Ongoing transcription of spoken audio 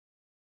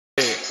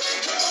They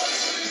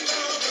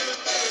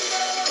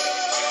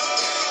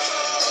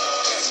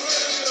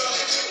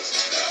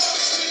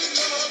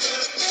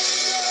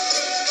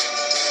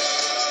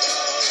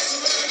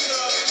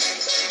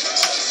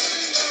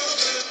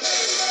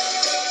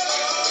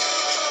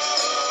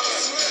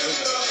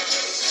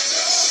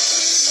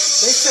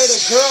say the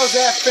girls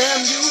at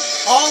FAMU,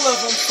 all of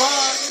them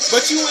fine,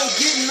 but you ain't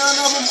getting none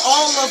of them,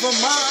 all of them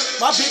mine.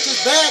 My bitch is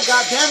bad,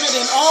 goddammit,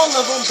 and all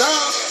of them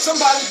dumb.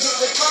 Somebody get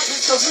the carpet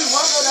cause we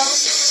run it out.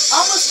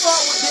 I'ma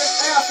start with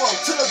this afro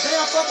to the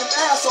damn fucking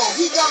asshole.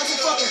 He got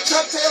some fucking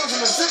Chuck Taylors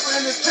and a zipper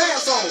in his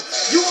pants hole.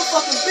 You a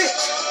fucking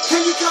bitch.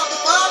 Can you count to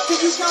 5?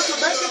 Can you count your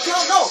bank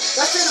account? No.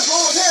 That shit is low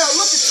as hell.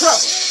 Look at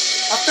Trevor.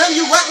 I found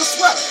you wet with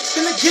sweat,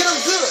 finna get him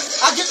good.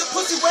 I get the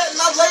pussy wet and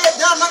I lay it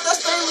down like that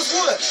stainless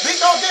wood. Big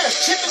Dawg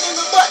Darius, chipping in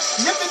the butt,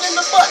 nipping in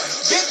the butt.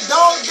 Big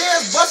Dawg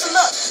Darius busting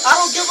up. I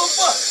don't give a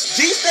fuck.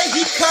 G say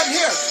he cutting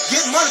hair,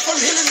 getting money from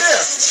here and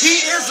there.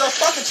 He is a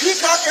fucking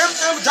peacock,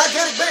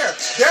 gigantic bear.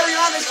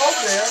 Darion is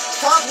over there.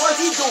 Fuck what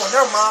he doing?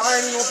 Never mind, I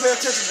ain't even gonna pay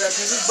attention to that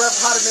because his breath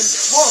hotter than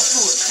more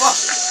fluid. Fuck.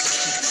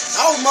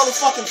 I was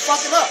motherfucking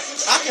fucking up.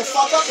 I can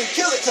fuck up and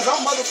kill it because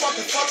I'm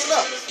motherfucking fucking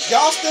up.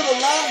 Y'all still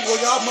alive?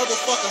 Well, y'all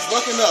motherfuckers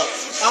fucking up.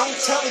 I'm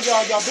telling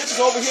y'all bitches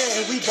over here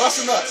and we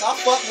busting us. I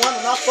fuck one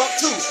and I fuck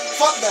two.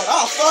 Fuck that.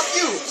 I'll fuck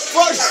you.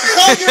 Fuck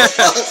you.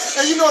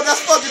 And you know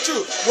that's fucking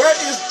true. Where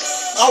is...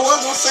 I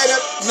was gonna say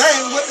that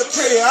name with the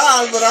pretty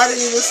eyes, but I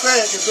didn't even say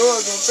it because Dawg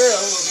gonna say a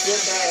little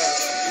bitch ass.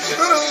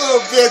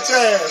 Little bitch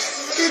ass.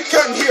 He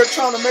cutting here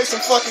trying to make some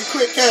fucking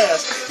quick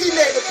cash. He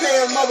need to pay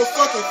his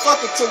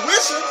motherfucking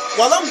tuition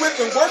while I'm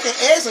whipping, working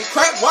eggs and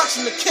crack,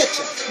 watching the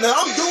kitchen. Now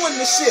I'm doing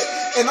this shit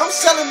and I'm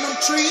selling them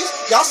trees.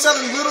 Y'all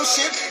selling little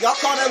shit. Y'all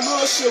call that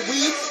little shit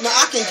weed. Now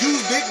I can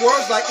use big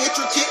words like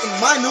intricate and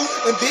minute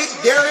and Big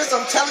Darius.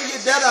 I'm telling you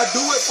that I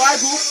do it.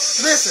 FAMU.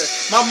 Listen,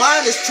 my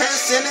mind is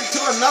transcending to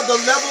another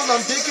level.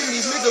 I'm digging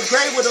these niggas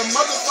grave with a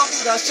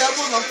motherfucking got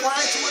shovels. I'm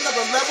flying to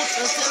another level,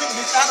 transcending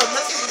these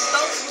adolescents and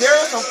stuff.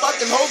 Darius, I'm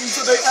fucking holding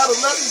to their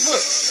adolescents. Look,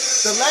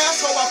 the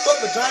last hoe I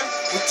fucked with Johnny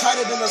was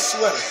tighter than a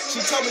sweater.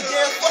 She told me,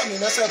 Darius, fuck me.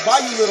 And I said,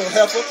 bye, you little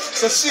heifer.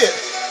 So shit.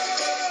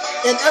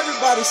 And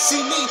everybody see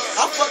me.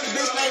 I fucked the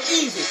bitch named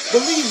Evie.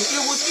 Believe me,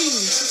 it was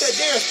easy. She said,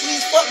 Darius,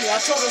 please fuck me. I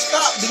told her,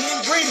 stop being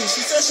greedy.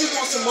 She said she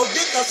wants some more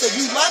dick. I said,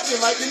 you like it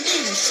like the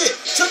needy. Shit.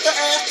 Took her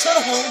ass to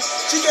the home.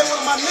 She gave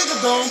one of my niggas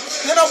home.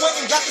 Then I went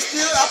and got the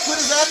steel. I put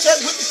his ass check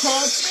with the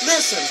crumbs.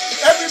 Listen,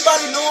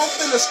 everybody know I'm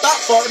finna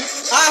stop farting.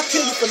 I'll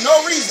kill you for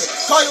no reason.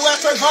 Call your ass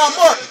Trayvon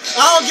Martin.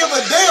 I don't give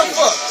a damn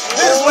fuck.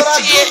 This is what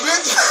I do,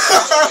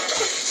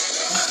 bitch.